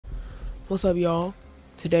What's up, y'all?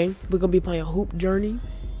 Today we're gonna be playing Hoop Journey.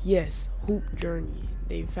 Yes, Hoop Journey.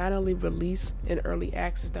 They finally released an early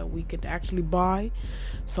access that we could actually buy.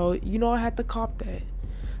 So I had to cop that.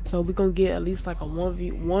 So we're gonna get at least like a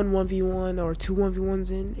 1v1 or 2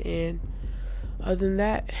 1v1s in. And other than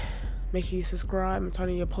that, make sure you subscribe and turn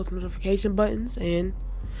on your post notification buttons and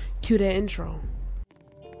cue that intro.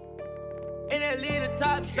 In that little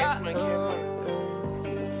top shop,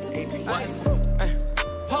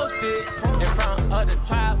 posted in front of the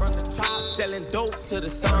tribe, selling dope till the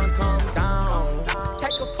sun comes down.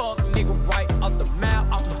 Take a fuck nigga right off the map,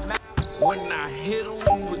 When I hit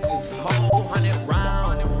him with this whole 100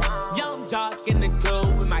 round, young jock in the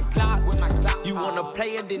club with my clock, You wanna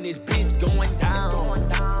play it, then this bitch going down.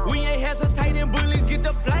 We ain't hesitating, bullies get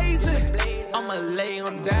the blazing. I'ma lay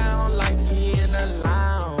him down like he in a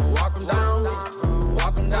lounge. Walk him down,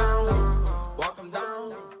 walk him down, walk him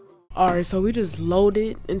down. Alright, so we just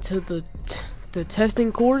loaded into the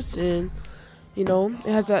testing course, and it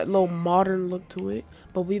has that little modern look to it,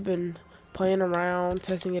 but we've been playing around,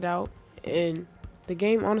 testing it out, and the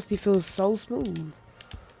game honestly feels so smooth.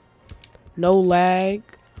 No lag,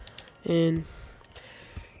 and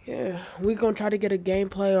yeah, we're gonna try to get a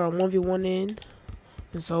gameplay or a 1v1 in.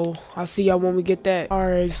 And so I'll see y'all when we get that.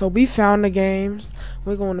 Alright, so we found the games.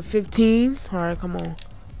 We're going to 15. Alright, come on.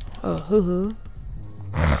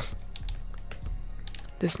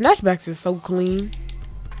 The snatchbacks is so clean.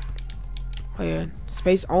 Oh yeah,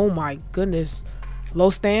 space. Oh my goodness.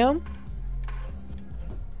 Low stam.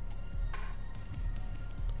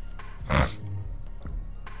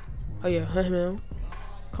 Oh yeah, man.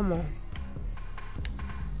 Come on.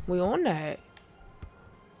 We on that.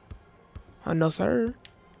 Oh no, sir.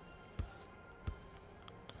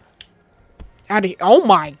 Out of, oh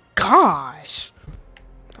my gosh.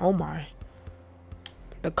 Oh my.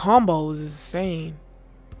 The combos is insane.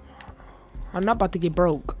 I'm not about to get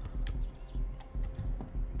broke.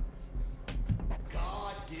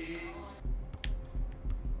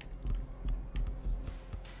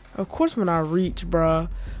 Of course when I reach, bruh.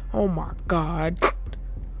 Oh my god.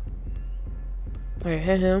 Hey,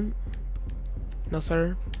 hit him. No,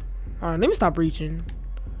 sir. Alright, let me stop reaching.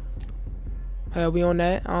 Hey, we on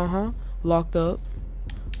that? Locked up.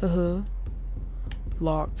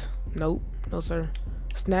 Locked. Nope. No, sir.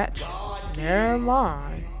 Snatch. Never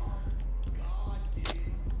mind.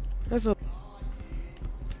 That's a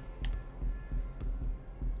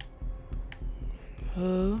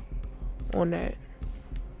on that.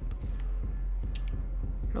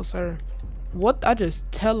 No, sir. What? I just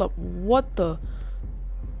tell up. What the?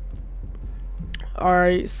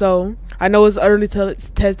 Alright, so I know it's early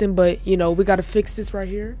testing, but we gotta fix this right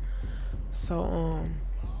here. So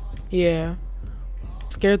yeah,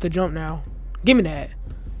 scared to jump now. Give me that.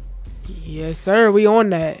 Yes, sir. We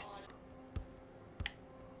on that.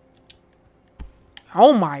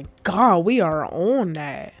 Oh my god, we are on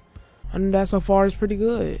that. And that so far is pretty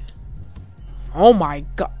good. Oh my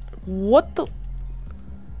god, what the?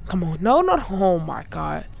 Come on, no. Oh my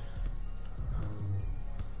god.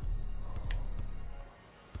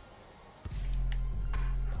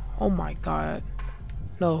 Oh my god.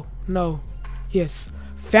 No. Yes.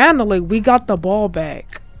 Finally, we got the ball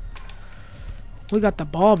back.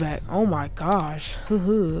 Oh my gosh.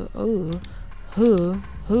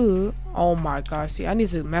 Oh my gosh. See, I need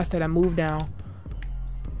to master that move down.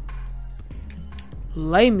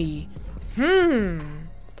 Lay me. Alright,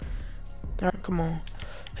 come on.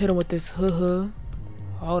 Hit him with this. Hold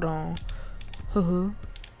on.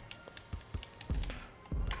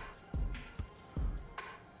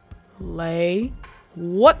 Lay.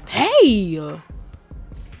 What? Hey!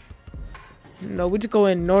 No, we just go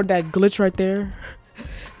and ignore that glitch right there.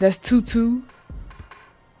 That's 2-2.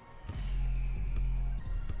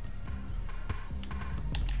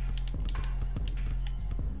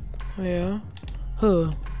 Yeah.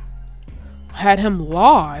 Had him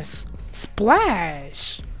lost.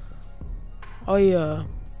 Splash. Oh yeah.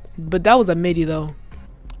 But that was a midi though.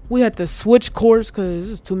 We had to switch course because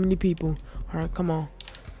there's too many people. Alright, come on.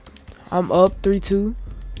 I'm up 3-2.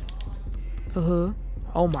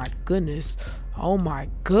 Oh my goodness. Oh my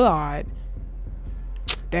god.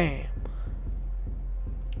 Damn.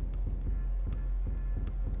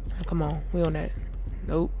 Come on. We on that.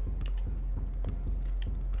 Nope.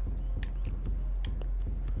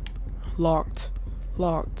 Locked.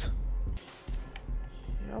 Yeah,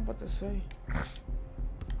 I'm about to say.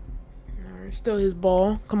 Alright, still his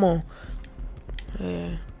ball. Come on.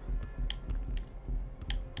 Yeah.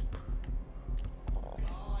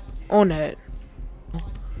 On that.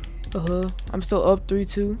 I'm still up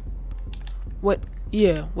 3-2. What?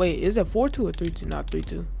 Yeah. Wait. Is that 4-2 or 3-2? Not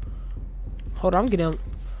 3-2. Hold on,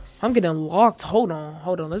 I'm getting locked. Hold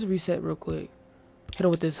on. Let's reset real quick. Hit it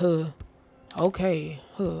with this hood. Okay,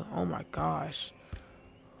 hood. Oh my gosh.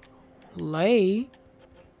 Lay.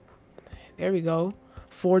 There we go.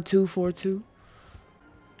 4-2, 4-2.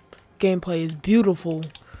 Gameplay is beautiful.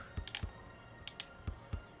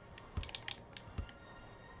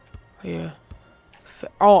 Yeah.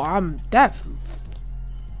 Oh, I'm that.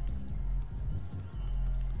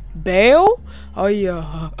 Bail? Oh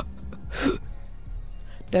yeah.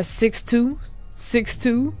 That's 6-2.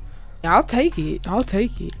 6-2. I'll take it. I'll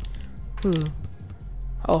take it.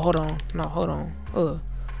 Oh, hold on. No, hold on.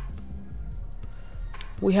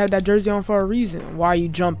 We have that jersey on for a reason. Why are you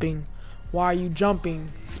jumping? Why are you jumping?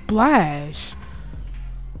 Splash.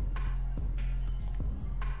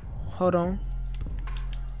 Hold on.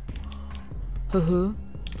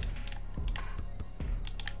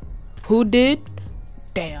 Who did?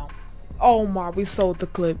 Damn. Oh my, we sold the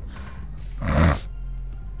clip.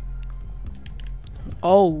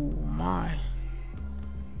 Oh my.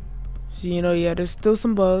 So, you know, yeah, there's still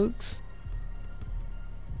some bugs.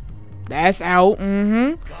 That's out.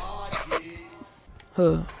 That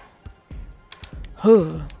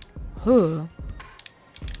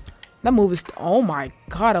move is. Oh my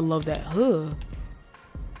god, I love that.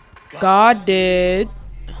 God did.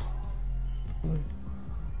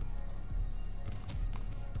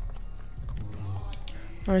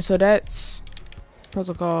 Alright, so that's. What's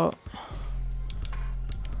it called?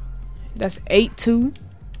 That's 8-2.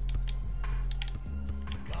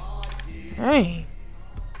 Dang.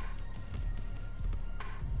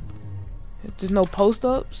 There's no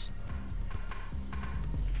post-ups?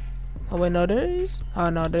 Oh wait, no, there is?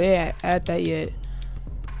 Oh no, they ain't at that yet.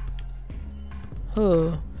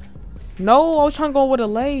 No, I was trying to go with a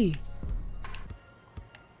lay.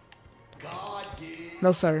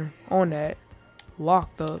 No sir, on that.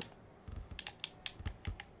 Locked up.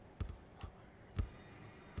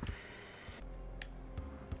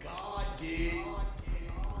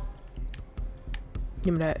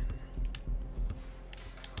 Give me that.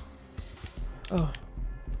 Oh.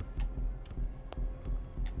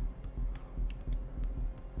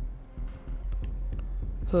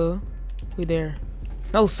 We there.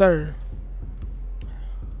 No, sir.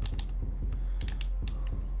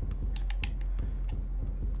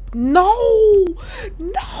 No!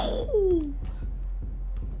 No!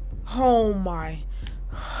 Oh my.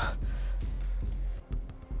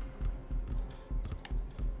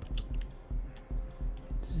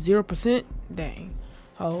 0%? Dang.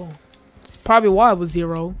 Oh. It's probably why it was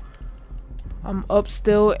 0. I'm up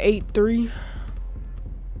still 8-3.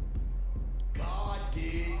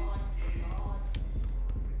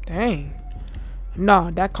 Dang. Nah,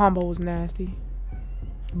 that combo was nasty.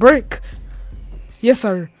 Brick! Yes,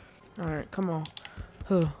 sir. Alright, come on.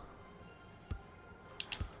 You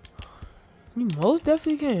most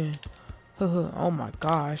definitely can. Oh my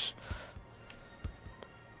gosh.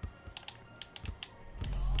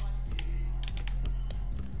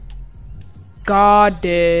 God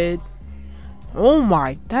did. Oh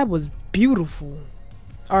my, that was beautiful.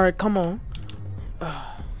 Alright, come on.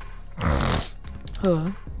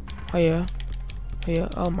 Oh yeah. Yeah,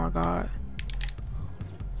 oh my god.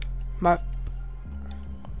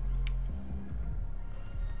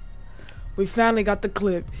 We finally got the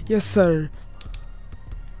clip. Yes, sir.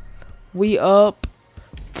 We up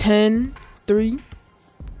 10-3.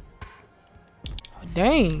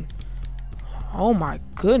 Dang. Oh my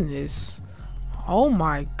goodness. Oh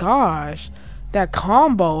my gosh. That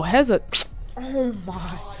combo has a. Oh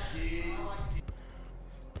my.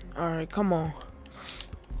 Alright, come on.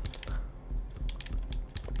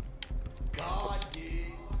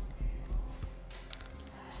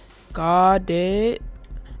 God did.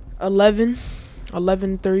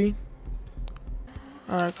 11-3.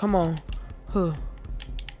 Alright, come on.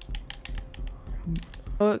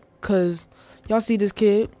 Cause y'all see this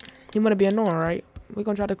kid. He wanna be annoying, right? We're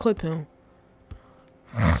gonna try to clip him.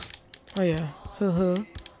 Oh yeah.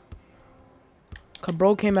 Cause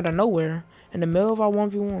bro came out of nowhere in the middle of our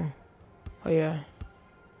 1v1. Oh yeah.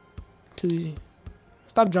 Too easy.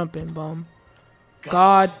 Stop jumping, bum.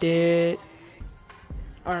 God did.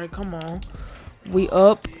 Alright, come on. We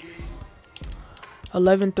up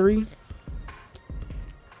 11-3.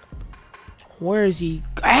 Where is he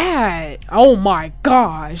at? Oh my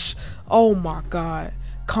gosh. Oh my god.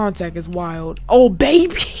 Contact is wild. Oh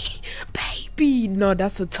baby. Baby. No,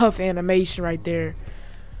 that's a tough animation right there.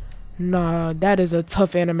 Nah, that is a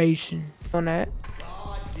tough animation on that.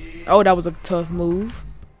 Oh, that was a tough move.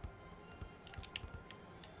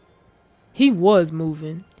 He was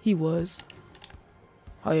moving. He was.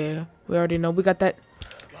 Oh yeah. We already know. We got that.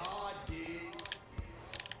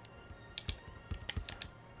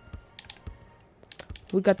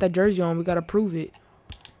 We got that jersey on. We gotta prove it.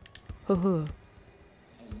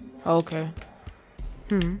 Okay.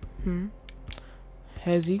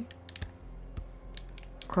 Hezzy.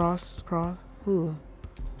 Cross.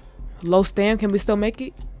 Low stand. Can we still make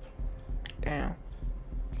it? Damn.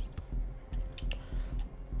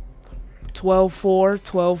 12-4.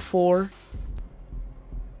 12-4.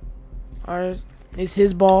 Alright. It's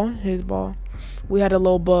his ball. We had a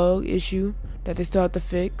little bug issue that they still have to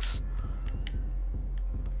fix.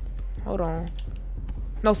 Hold on.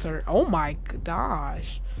 No, sir. Oh my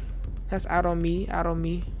gosh. That's out on me.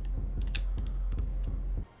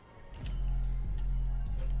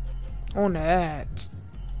 On that.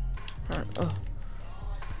 Alright.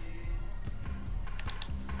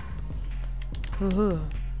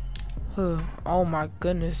 Oh my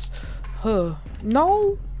goodness.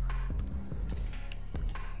 No.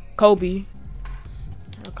 Kobe.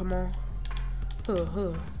 Oh, come on.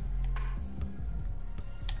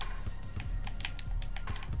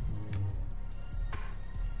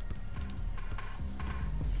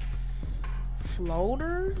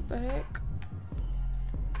 Floater? The heck?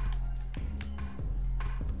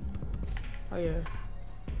 Oh yeah.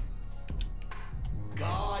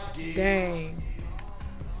 Dang.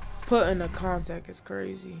 Putting the contact is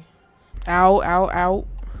crazy. Out.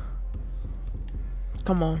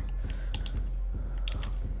 Come on.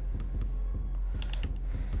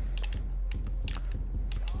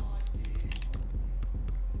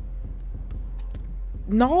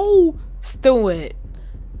 No. Still it.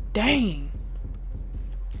 Dang.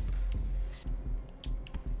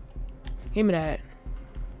 Give me that.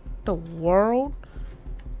 The world?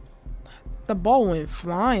 The ball went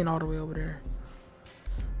flying all the way over there.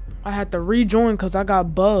 I had to rejoin because I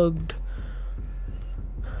got bugged.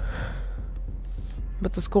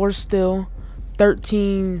 But the score's still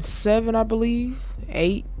 13-7, I believe.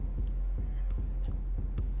 8.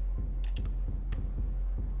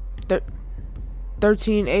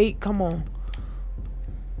 13-8. Come on.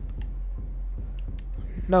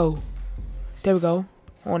 No. There we go.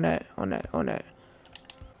 On that.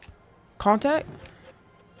 Contact?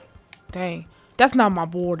 Dang. That's not my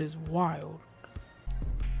board. Is wild.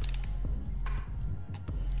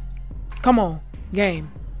 Come on.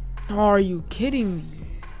 Game. Are you kidding me?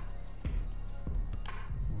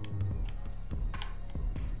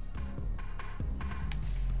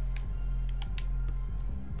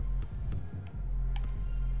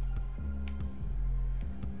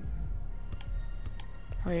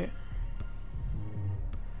 Oh yeah.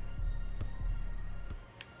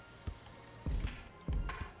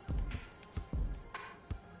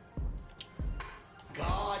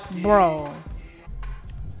 Bro.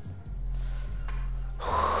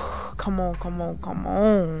 Come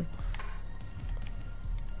on.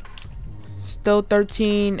 Still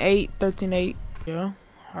 13-8. Yeah.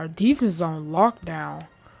 Our defense is on lockdown.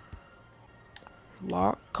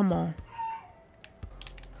 Come on.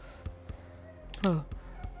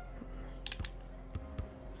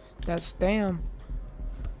 That's damn.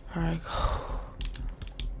 Alright.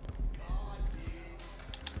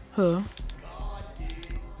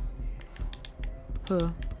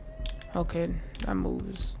 Okay, that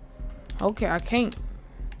moves. Okay, I can't.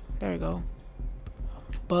 There we go.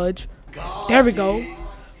 Budge. There we go.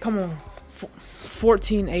 Come on.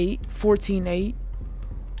 14-8.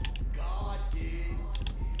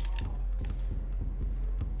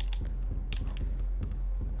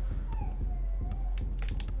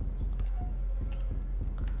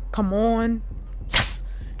 Come on. Yes.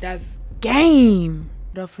 That's game.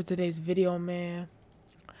 That's for today's video, man.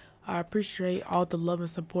 I appreciate all the love and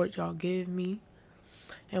support y'all give me.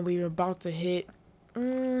 And we're about to hit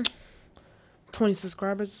 20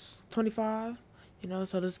 subscribers, 25. You know,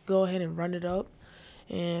 so let's go ahead and run it up.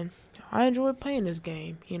 And I enjoyed playing this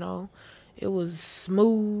game, you know. It was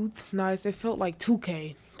smooth, nice. It felt like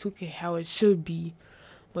 2K how it should be.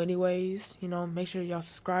 But anyways, you know, make sure y'all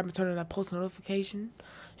subscribe and turn on that post notification.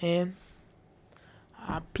 And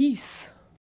peace.